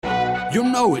You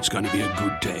know it's going to be a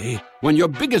good day when your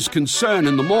biggest concern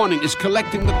in the morning is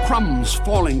collecting the crumbs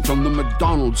falling from the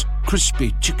McDonald's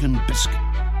crispy chicken biscuit.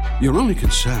 Your only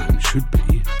concern should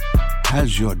be,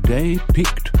 has your day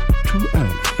peaked too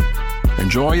early?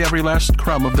 Enjoy every last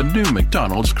crumb of the new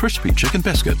McDonald's crispy chicken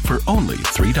biscuit for only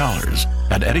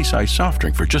 $3. Add any size soft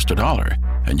drink for just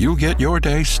 $1, and you'll get your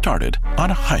day started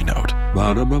on a high note.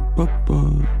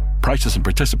 Ba-da-ba-ba-ba. Prices and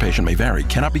participation may vary.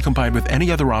 Cannot be combined with any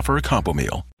other offer or combo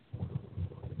meal.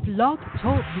 Blog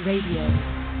Talk Radio.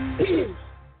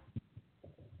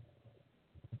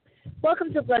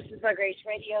 Welcome to Blessings by Grace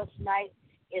Radio. Tonight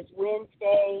is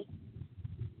Wednesday,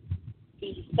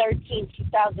 the 13th,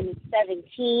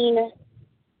 2017.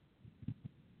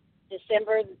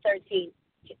 December the 13th,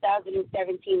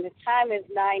 2017. The time is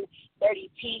 9:30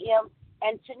 p.m.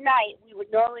 And tonight we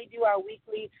would normally do our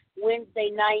weekly Wednesday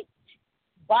night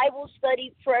Bible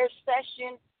study prayer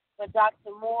session, but Dr.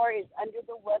 Moore is under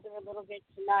the weather a little bit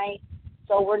tonight,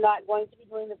 so we're not going to be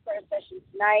doing the prayer session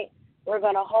tonight. We're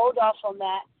going to hold off on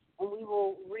that, and we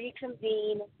will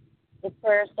reconvene the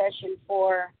prayer session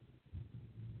for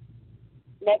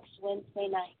next Wednesday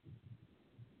night.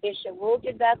 Bishop will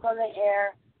get back on the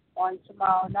air on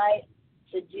tomorrow night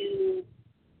to do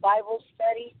Bible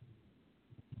study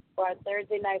for our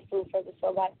Thursday night Food for the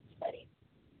Soul Bible study.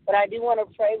 But I do want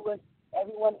to pray with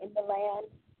everyone in the land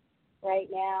right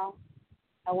now.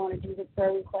 I want to do the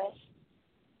prayer request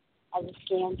as it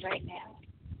stands right now.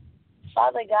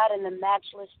 Father God, in the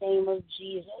matchless name of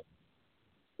Jesus,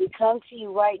 we come to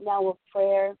you right now with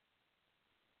prayer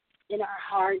in our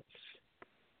hearts.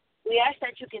 We ask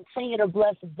that you continue to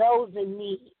bless those in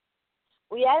need.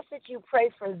 We ask that you pray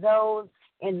for those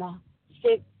in the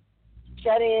sick,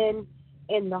 shut in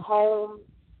the home,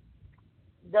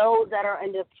 those that are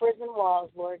in the prison walls,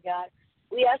 Lord God.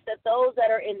 We ask that those that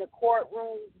are in the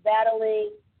courtrooms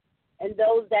battling and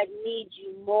those that need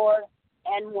you more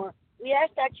and more, we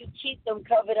ask that you keep them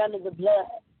covered under the blood,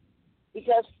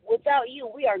 because without you,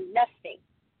 we are nothing.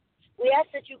 We ask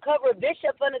that you cover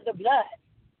Bishop under the blood.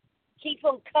 Keep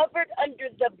him covered under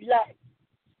the blood,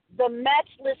 the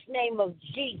matchless name of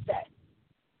Jesus.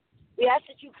 We ask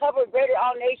that you cover Greater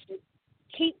All Nations.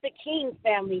 Keep the King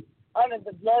family under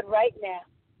the blood right now.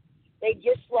 They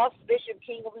just lost Bishop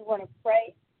King, and we want to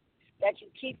pray that you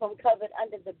keep them covered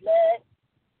under the blood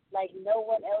like no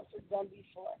one else has done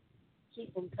before.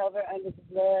 Keep them covered under the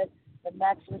blood, the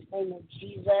matchless name of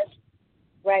Jesus.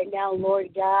 Right now, Lord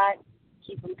God,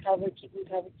 keep them covered, keep them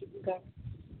covered, keep them covered.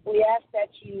 We ask that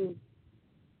you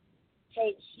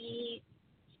take heed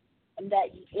and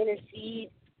that you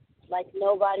intercede like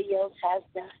nobody else has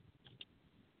done.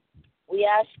 We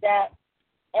ask that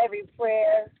every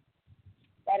prayer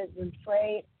that has been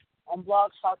prayed on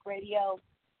Blog Talk Radio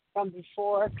from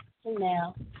before to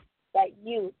now, that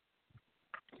you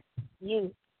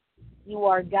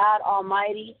are God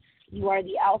Almighty. You are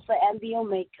the Alpha and the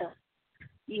Omega.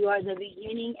 You are the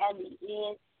beginning and the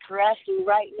end. We're asking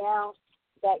right now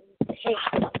that you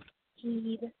take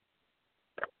heed,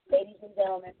 ladies and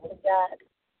gentlemen, to God,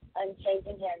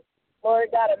 unchanging hands.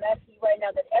 Lord God, I'm asking you right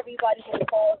now that everybody who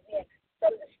calls in,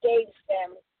 from the Skaves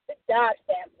family, the Dodd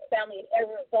family in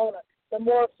Arizona, the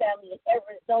Moore family in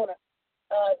Arizona,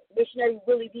 Missionary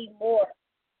Willie B. Moore,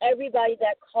 everybody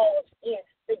that calls in,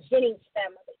 the Jennings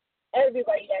family,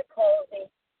 everybody that calls in,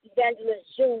 Evangelist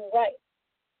June Wright,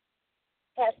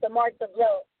 Pastor Martha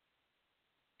Blow,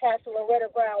 Pastor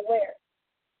Loretta Brown Ware,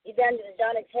 Evangelist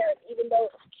Jonix Harris, even though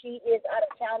she is out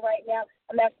of town right now,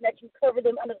 I'm asking that you cover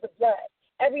them under the blood.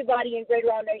 Everybody in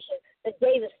Greater All Nation, the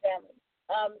Davis family,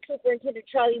 Superintendent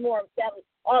Charlie Moore and family,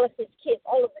 all of his kids,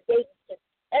 all of the Davis kids,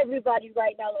 everybody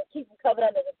right now, Lord, keep them covered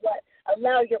under the blood.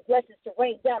 Allow your blessings to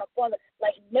rain down upon them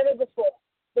like never before.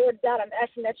 Lord God, I'm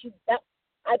asking that you,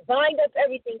 I bind up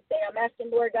everything today. I'm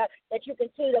asking, Lord God, that you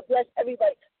continue to bless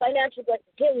everybody, financial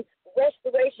blessings, healing,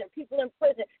 restoration, people in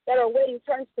prison that are waiting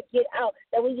turns to get out,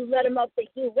 that when you let them out,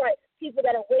 they do right. People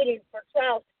that are waiting for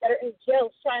trials, that are in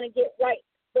jails trying to get right.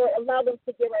 Lord, allow them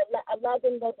to get right. Allow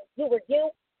them to know that you are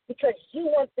you, because you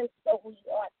want them to know who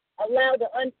you are. Allow the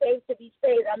unsaved to be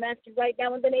saved. I'm asking right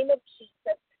now in the name of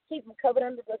Jesus. Keep them covered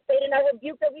under the Satan. I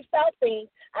rebuke every foul thing.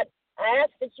 I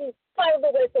ask that you fire the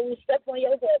way so we step on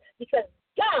your head, because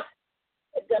God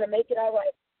is going to make it all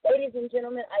right. Ladies and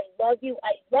gentlemen, I love you.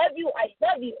 I love you. I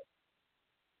love you.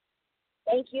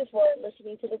 Thank you for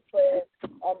listening to the prayer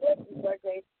on Blessings by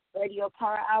Grace Radio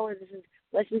Power Hour. This is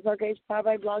Blessings by Grace Power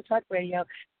by Blog Talk Radio.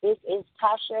 This is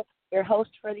Tasha, your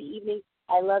host for the evening.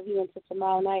 I love you until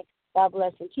tomorrow night. God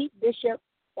bless, and keep Bishop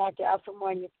Dr. Alfred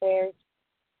Moore in your prayers.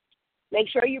 Make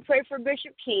sure you pray for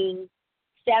Bishop King,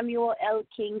 Samuel L.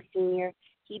 King Sr.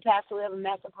 He passed away of a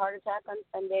massive heart attack on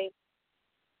Sunday.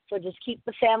 So just keep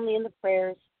the family in the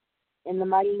prayers. In the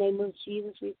mighty name of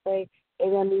Jesus, we pray.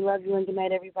 Amen. We love you, and good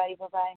night, everybody. Bye-bye.